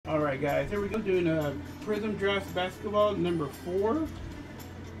Alright guys, here we go, doing a Prizm Draft Basketball number 4.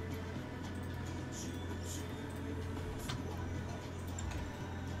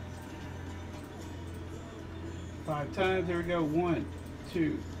 Five times, there we go. 1,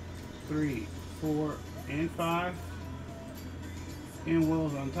 2, 3, 4, and 5. And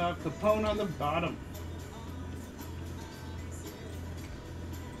Will's on top, Capone on the bottom.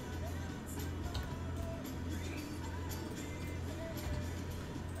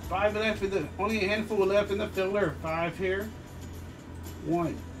 Five left, only a handful left in the filler. 5 here.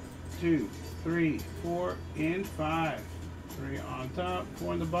 1, 2, 3, 4, and 5. 3 on top,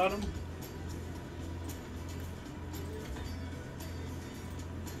 4 on the bottom.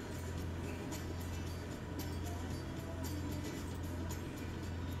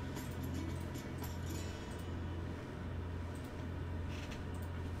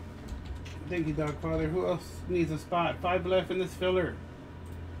 Thank you, Dogfather. Who else needs a spot? 5 left in this filler.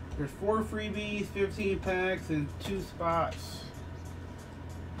 There's 4 freebies, 15 packs, and 2 spots.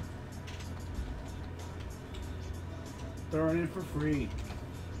 Throwing in for free.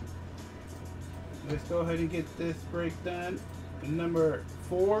 Let's go ahead and get this break done. Number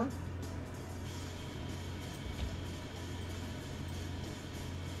 4.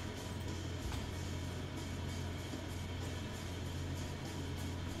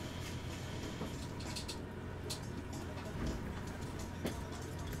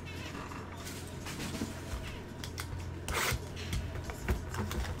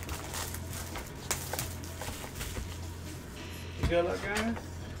 Good luck, guys.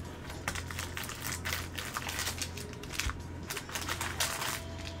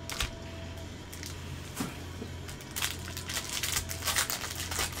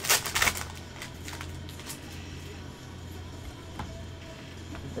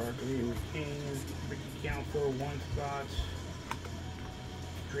 Barkley, McCain, Ricky Council, 1 spot.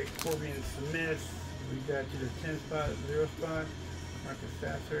 Drake Corbin Smith. We got to the 10 spot, 0 spot. Marcus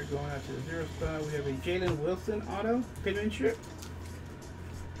Sasser going out to the 0 spot. We have a Jalen Wilson auto penmanship.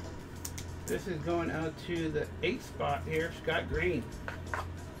 This is going out to the 8 spot here, Scott Green.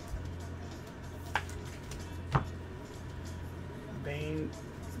 Bain,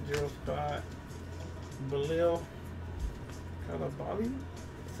 0 spot. Balil Kalabali,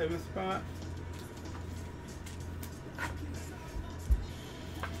 7 spot.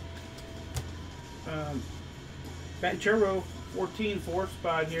 Banchero, 14, 4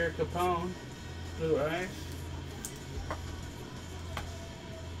 spot here, Capone, Blue Eyes.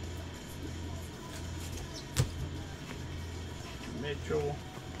 Mitchell.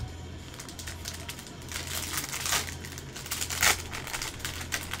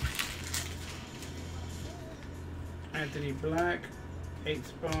 Anthony Black, 8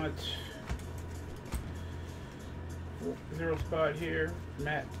 spot. 0 spot here.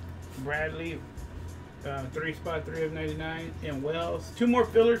 Matt Bradley, 3 spot, 3 of 99. And Wells. 2 more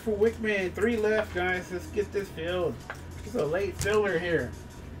fillers for Wickman. 3 left, guys. Let's get this filled. It's a late filler here.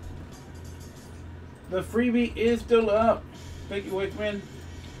 The freebie is still up. Thank you, Wickman.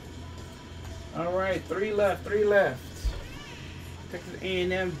 All right, 3 left, 3 left. Texas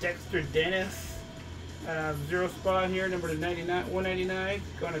A&M, Dexter Dennis. 0 spot here, number 99, 199.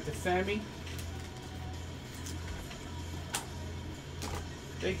 Going up to Sammy.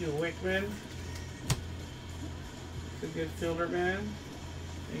 Thank you, Wickman. It's a good fielder, man.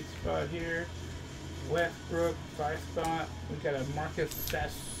 8 spot here. Westbrook, 5 spot. We got a Marcus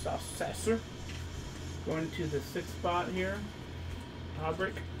Sasser. Going to the 6th spot here.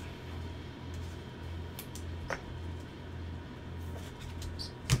 Aubrick.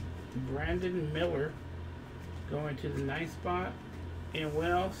 Brandon Miller going to the 9th spot. And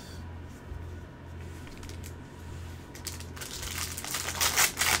Wells.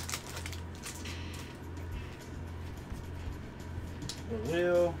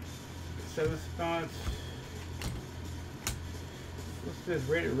 Will, 7 spots. What's this?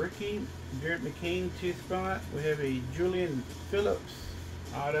 Rated Rookie. Jared McCain, 2 spot. We have a Julian Phillips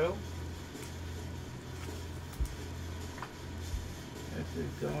auto. This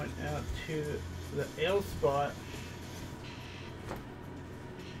is going out to the L spot.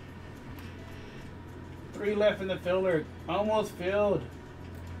 3 left in the filler. Almost filled.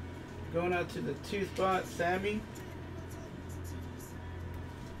 Going out to the 2 spot, Sammy.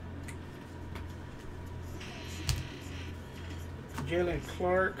 Jalen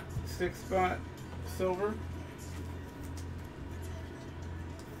Clark, 6 spot, silver.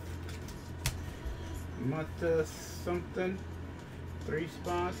 Mata something, 3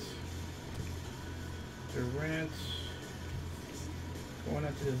 spots. Durant, going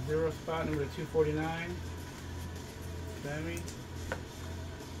up to the 0 spot, number 249. Sammy.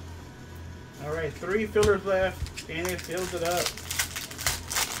 Alright, 3 fillers left, and it fills it up.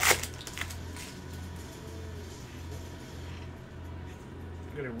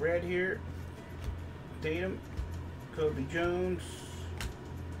 Got a red here. Tatum, Kobe Jones,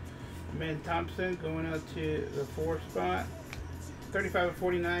 Ben Thompson going out to the 4th spot.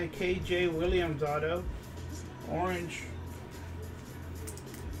 35/49, KJ Williams auto. Orange.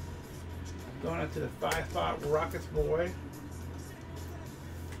 Going out to the 5 spot, Rockets boy.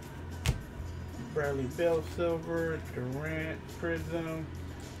 Bradley Bell silver, Durant Prizm,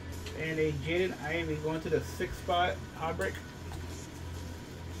 and a Jaden Ivey going to the 6th spot, Hobbrick.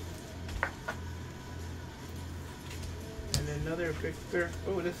 And another Victor.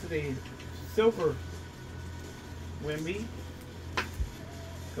 Oh, this is a silver Wemby.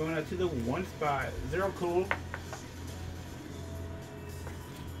 Going out to the 1 spot, Zero Cool.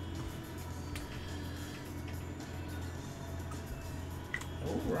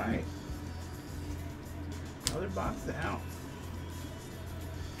 All right. Another box out.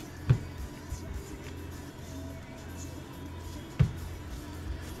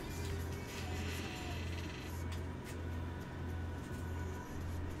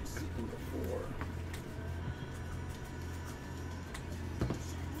 Number 4.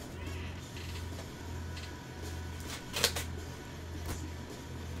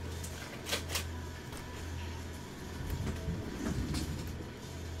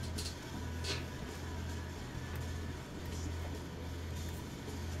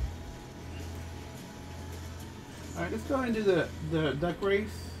 Alright, let's go ahead and do the duck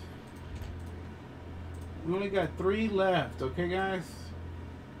race. We only got 3 left, okay guys?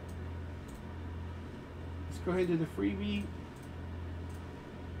 Let's go ahead and do the freebie.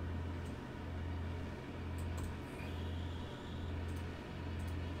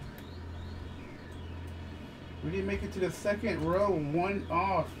 We didn't make it to the 2nd row, 1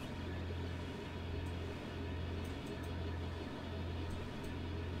 off.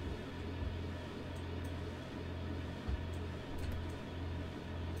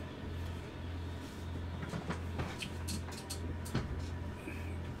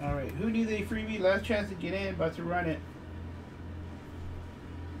 Alright, who needs a freebie? Last chance to get in, about to run it.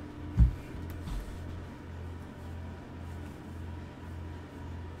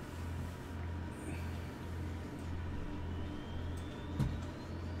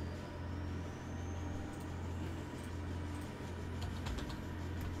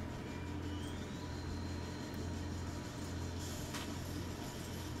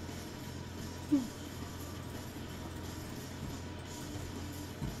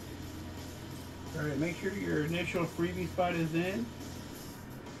 Alright, make sure your initial freebie spot is in.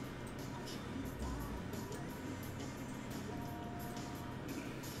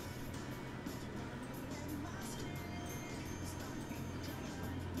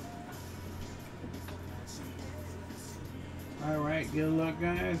 Alright, good luck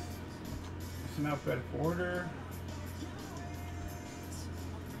guys. Some alphabetical order.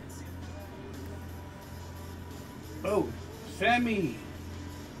 Oh, Sammy.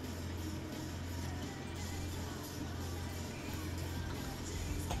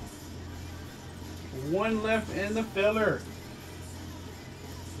 One left in the filler.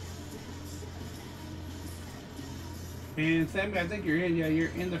 And Sammy, I think you're in. Yeah, you're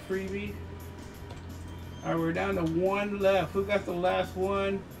in the freebie. Alright, we're down to 1 left. Who got the last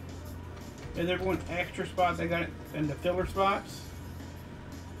one? Is everyone extra spots? I got it in the filler spots.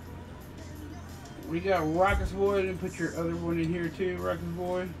 We got Rockets Boy, and put your other one in here too, Rockets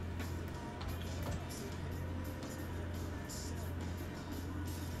Boy.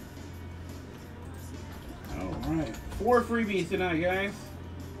 Alright, 4 freebies tonight, guys.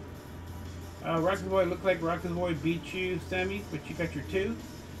 Rockets Boy, looked like Rockets Boy beat you, Sammy, but you got your 2.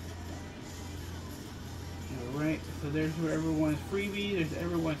 Alright, so there's where everyone's freebie, there's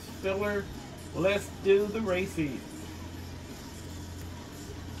everyone's filler. Let's do the racing.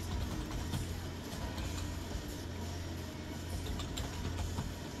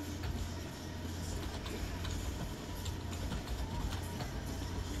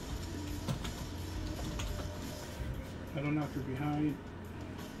 I don't know if you're behind.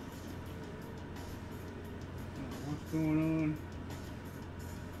 What's going on?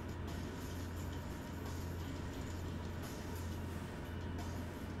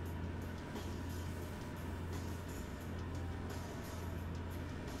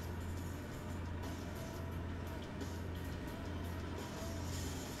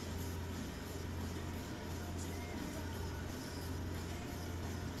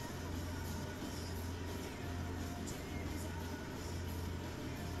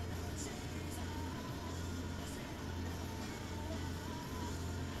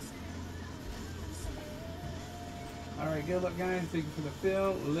 Alright, good luck, guys. Thank you for the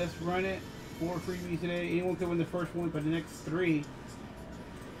fill. Let's run it. 4 freebies today. Anyone can win the first one, but the next 3,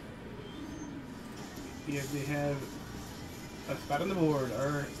 yes, they have a spot on the board.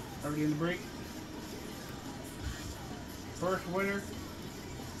 Already in the break. First winner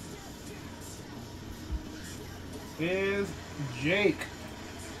is Jake.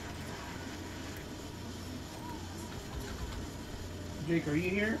 Jake, are you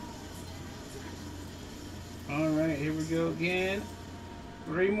here? Alright, here we go again.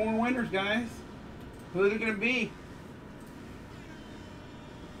 3 more winners, guys. Who is it going to be?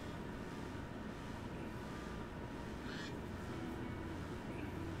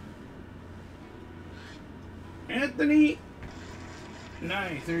 Anthony.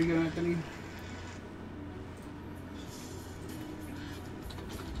 Nice. There you go, Anthony.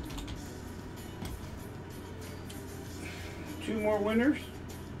 Two more winners.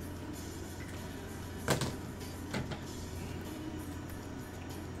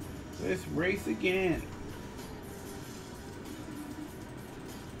 Let's race again.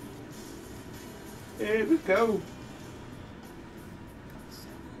 There we go.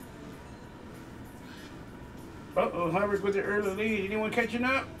 Uh-oh, Harvard with the early lead. Anyone catching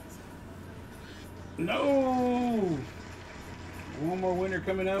up? No. One more winner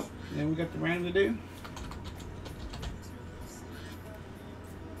coming up. Then we got the random to do.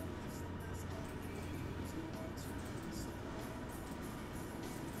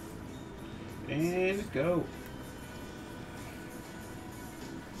 And let's go.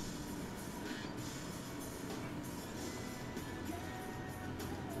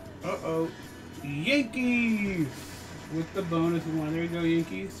 Uh-oh. Yankees with the bonus one. There you go,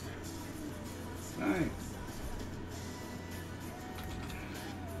 Yankees. Nice.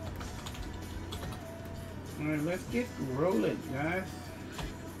 Alright, let's get rolling, guys.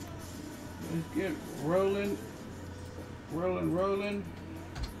 Let's get rolling. Rolling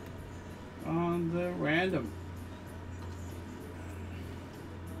on the random.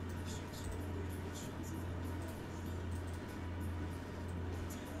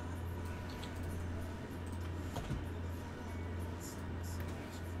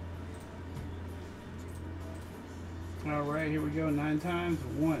 All right, here we go. 9 times.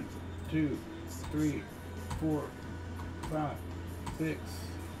 1, 2, 3, 4, 5, 6,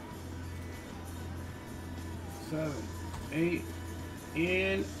 7, 8,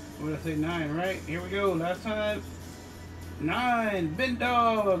 and what did I say? 9, right? Here we go. Last time. 9. Big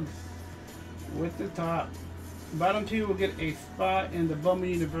Dog with the top. Bottom 2 will get a spot in the Bowman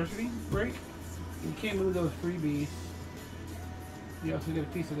University break. You can't move those freebies. You also get a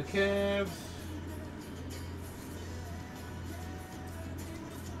piece of the Cavs.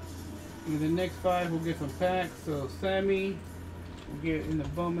 And the next 5 will get some packs. So Sammy will get in the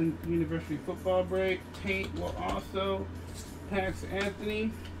Bowman University football break. Tate will also packs Anthony,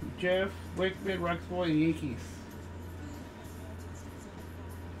 Jeff, Wakeman, Roxboy, and Yankees.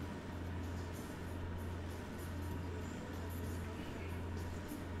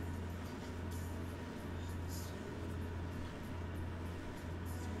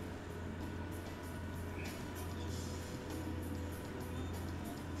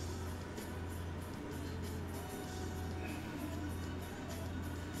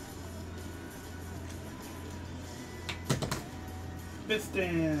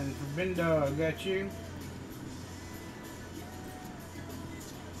 Pistons for Bindog, got you.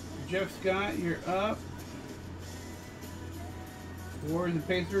 Jeff Scott, you're up. Warriors and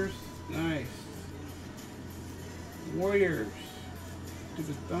Pacers, nice. Warriors to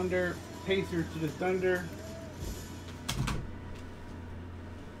the Thunder, Pacers to the Thunder.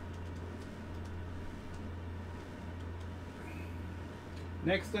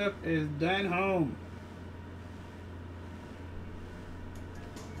 Next up is Dan Home.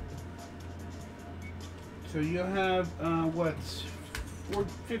 So you'll have what,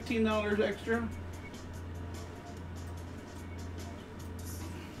 $15 extra.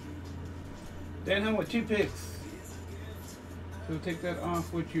 Dan Home with 2 picks. So take that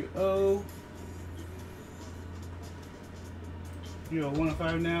off what you owe. You owe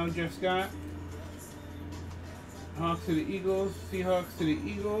 105 now, Jeff Scott. Hawks to the Eagles. Seahawks to the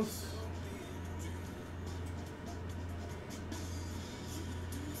Eagles.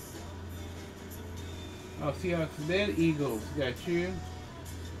 Oh, Seahawks then Eagles. Got you.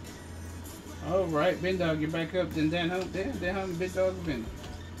 Alright, Big Dog, you're back up. Then Dan Home. Dan Home and Big Dog have been.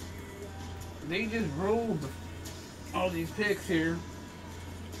 They just rolled all these picks here.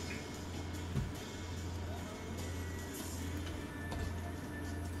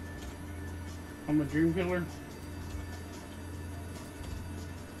 I'm a dream killer.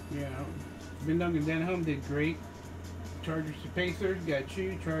 Yeah, Big Dog and Dan Home did great. Chargers to Pacers, got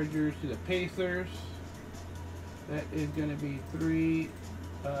you. Chargers to the Pacers. That is going to be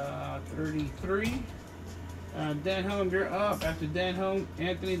 333. Dan Home, you're up. After Dan Home,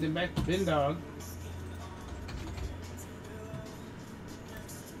 Anthony, then back to Ben Dog.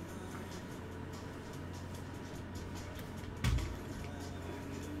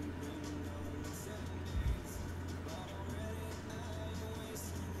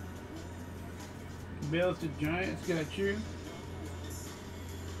 Bills to Giants, got you.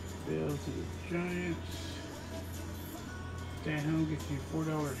 Bills to the Giants. Dan Home gets you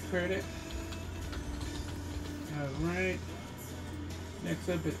 $4 credit. Alright. Next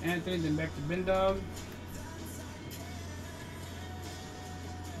up is Anthony, then back to Ben Dog.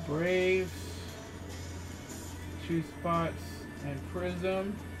 Braves. 2 spots and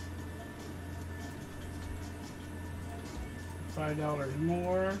Prizm. $5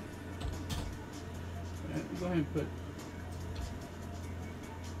 more. Go ahead and put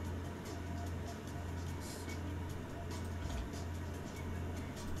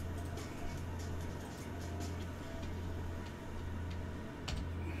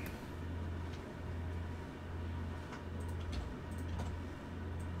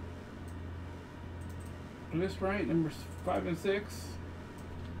this right, numbers 5 and 6.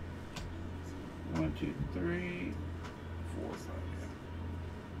 1, 2, 3, 4,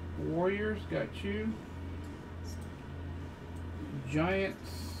 5. Warriors, got you.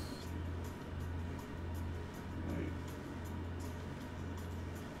 Giants. Wait.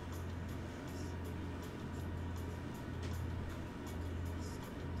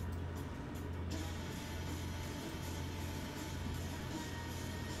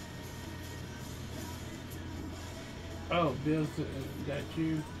 Oh, Bills, got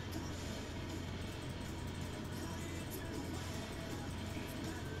you.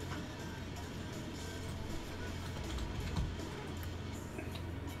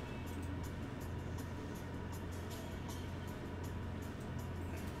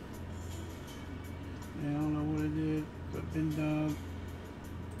 I don't know what it is, but Ben Dog.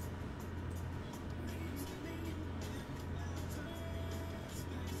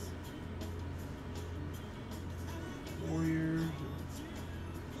 Warriors.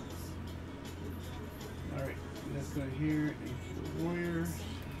 Alright, let's go here into the Warriors.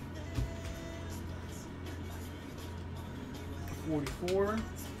 44.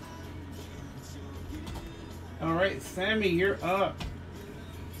 Alright, Sammy, you're up.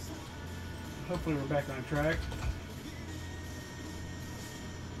 Hopefully we're back on track.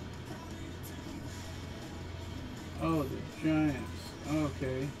 Oh, the Giants.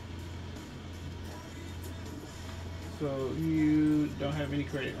 Okay. So you don't have any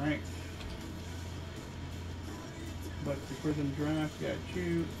credit, right? But the Prizm draft got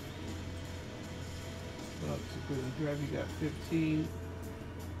you. But the Prizm draft, you got 15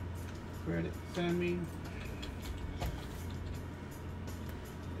 credit, Sammy.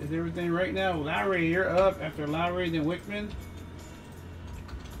 Is everything right now? Lowry, you're up. After Lowry, then Wickman.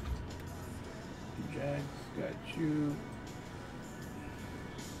 Jags got you.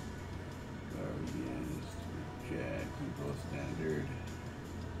 Guardians, Jags, and gold standard.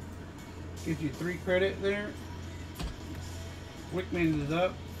 Gives you 3 credit there. Wickman is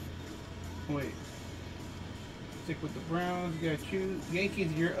up. Wait. Stick with the Browns. Got you.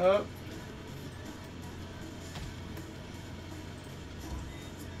 Yankees, you're up.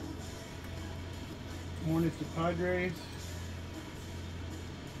 Hornets to Padres.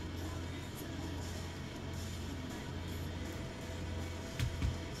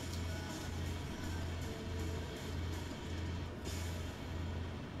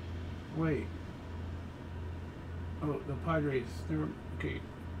 Wait. Oh, the Padres. They're okay.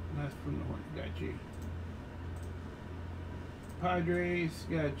 That's from the Hornets. Got you. Padres.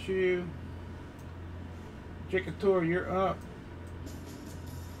 Got you. Jackator, you're up.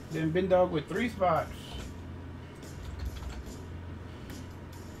 Then Ben Dog with 3 spots.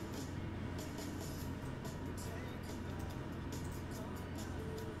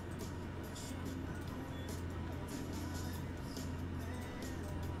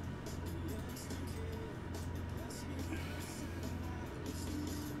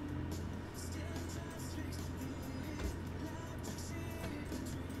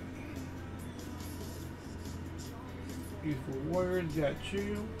 Beautiful Warriors, got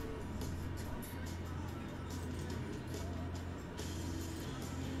you.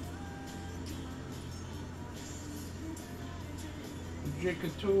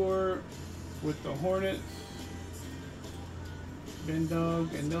 Jackator with the Hornets. Ben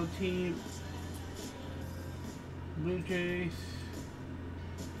Dog and no team. Blue Jays.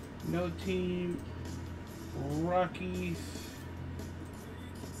 No team. Rockies.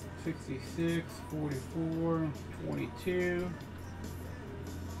 66, 44, 22.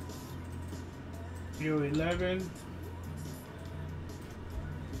 011.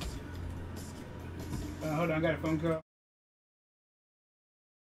 Hold on, I got a phone call.